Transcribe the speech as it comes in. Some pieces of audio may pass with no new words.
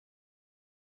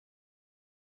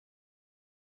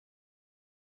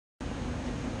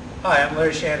Hi, I'm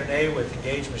Larry Chandonnet with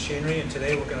Engage Machinery, and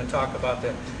today we're going to talk about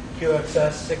the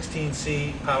QXS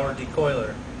 16C power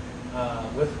decoiler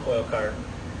with coil cart.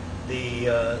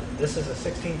 This is a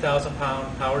 16,000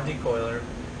 pound power decoiler.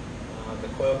 The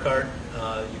coil cart,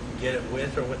 you can get it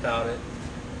with or without it.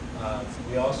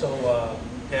 We also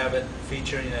have it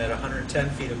featuring at 110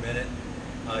 feet a minute.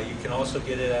 You can also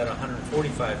get it at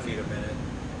 145 feet a minute.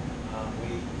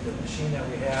 The machine that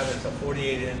we have is a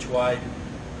 48-inch wide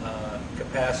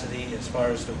capacity as far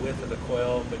as the width of the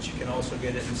coil, but you can also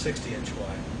get it in 60-inch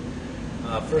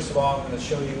wide. First of all, I'm going to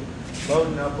show you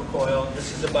loading up a coil.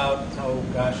 This is about,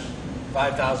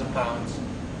 5,000 pounds.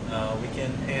 We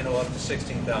can handle up to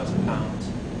 16,000 pounds.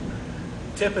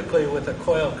 Typically with a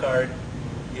coil cart,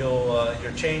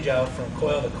 your change out from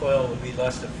coil to coil would be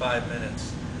less than 5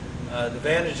 minutes. The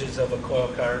advantages of a coil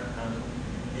cart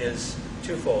is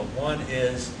twofold. One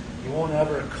is you won't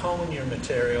ever cone your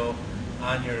material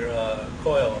on your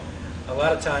coil. A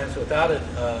lot of times without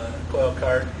a coil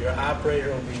cart, your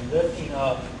operator will be lifting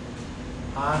up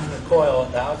on the coil,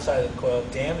 the outside of the coil,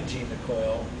 damaging the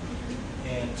coil.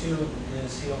 And two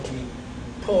is he'll be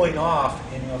pulling off,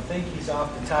 and you'll think he's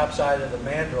off the top side of the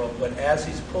mandrel, but as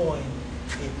he's pulling,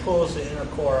 he pulls the inner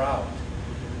core out.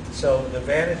 So the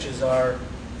advantages are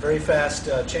very fast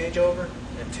changeover,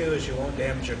 and two is you won't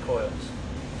damage your coils.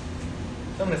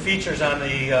 Some of the features on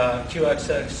the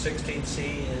QXS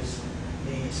 16C is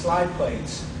the slide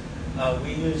plates.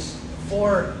 We use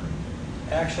 4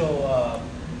 actual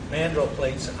mandrel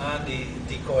plates on the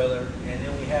decoiler, and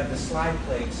then we have the slide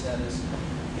plates that is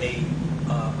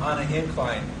on an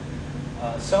incline.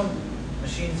 Some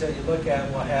machines that you look at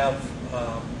will have,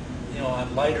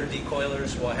 on lighter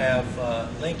decoilers will have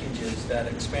linkages that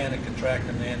expand and contract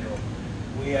the mandrel.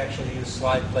 We actually use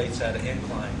slide plates at an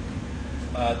incline.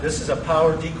 This is a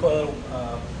power decoiler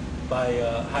by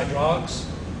hydraulics.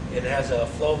 It has a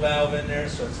flow valve in there,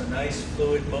 so it's a nice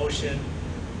fluid motion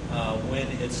when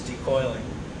it's decoiling.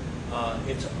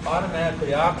 It's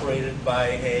automatically operated by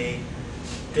a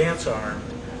dance arm.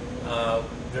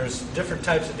 There's different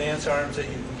types of dance arms that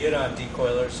you can get on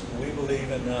decoilers. We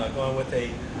believe in going with a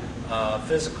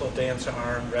physical dance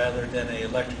arm rather than an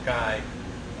electric eye.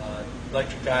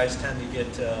 Electric eyes tend to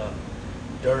get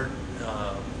dirt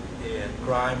and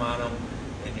grime on them,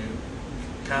 and you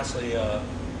constantly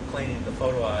cleaning the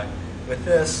photo eye. With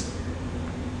this,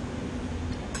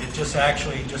 it just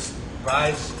actually just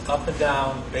rides up and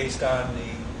down based on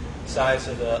the size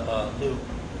of the loop,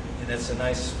 and it's a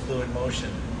nice fluid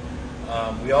motion.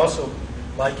 We also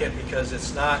like it because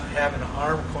it's not having an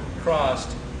arm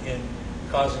crossed and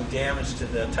causing damage to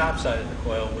the top side of the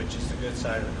coil, which is the good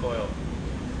side of the coil.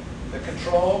 The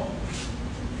control,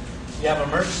 you have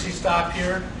emergency stop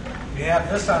here. You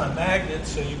have this on a magnet,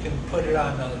 so you can put it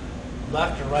on the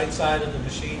left or right side of the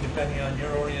machine depending on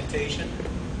your orientation.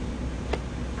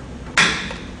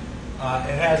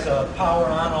 It has a power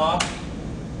on-off.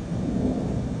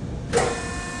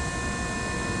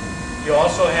 You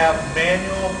also have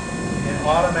manual and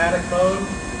automatic mode,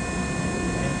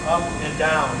 and up and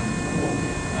down.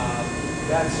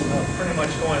 That's pretty much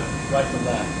going right to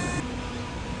left.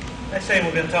 Next thing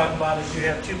we're going to talk about is you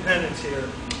have 2 pendants here.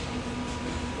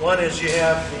 One is you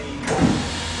have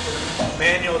the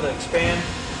manual to expand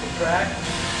and contract.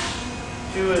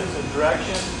 2 is the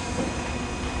direction.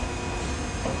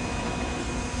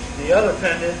 The other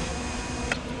pendant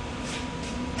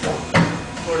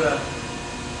for the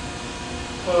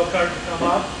coil cart to come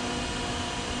up,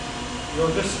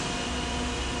 you'll just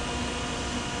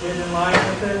get in line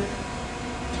with it.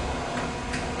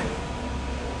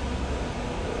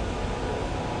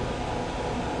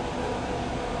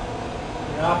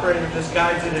 The operator just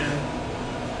guides it in.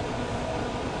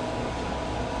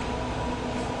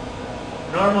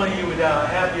 Normally you would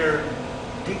have your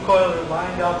decoiler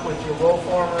lined up with your roll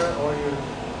former or your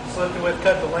slip to width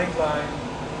cut the length line,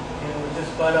 and it would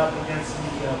just butt up against the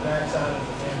back side of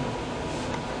the mandrel.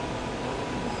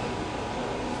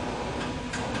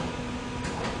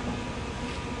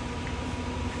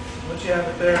 Once you have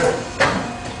it there,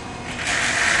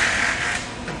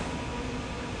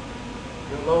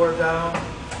 you lower down.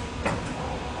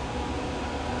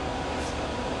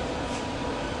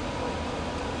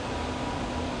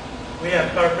 We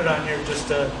have carpet on here just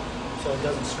so it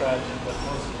doesn't scratch it, but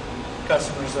most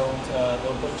customers don't.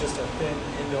 They'll put just a thin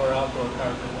indoor-outdoor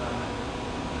carpet on it.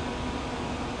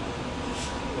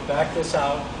 We'll back this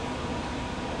out.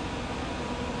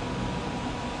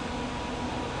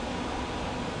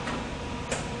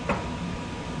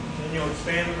 Then you'll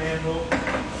expand the mandrel.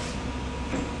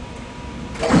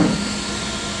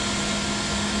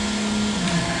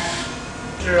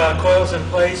 Your coil's in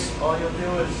place. All you'll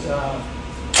do is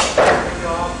battery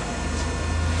off.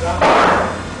 Drop it.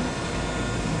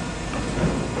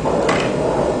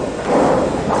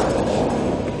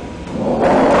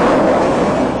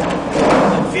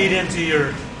 And feed into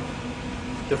your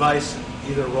device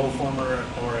either a roll former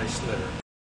or a slitter.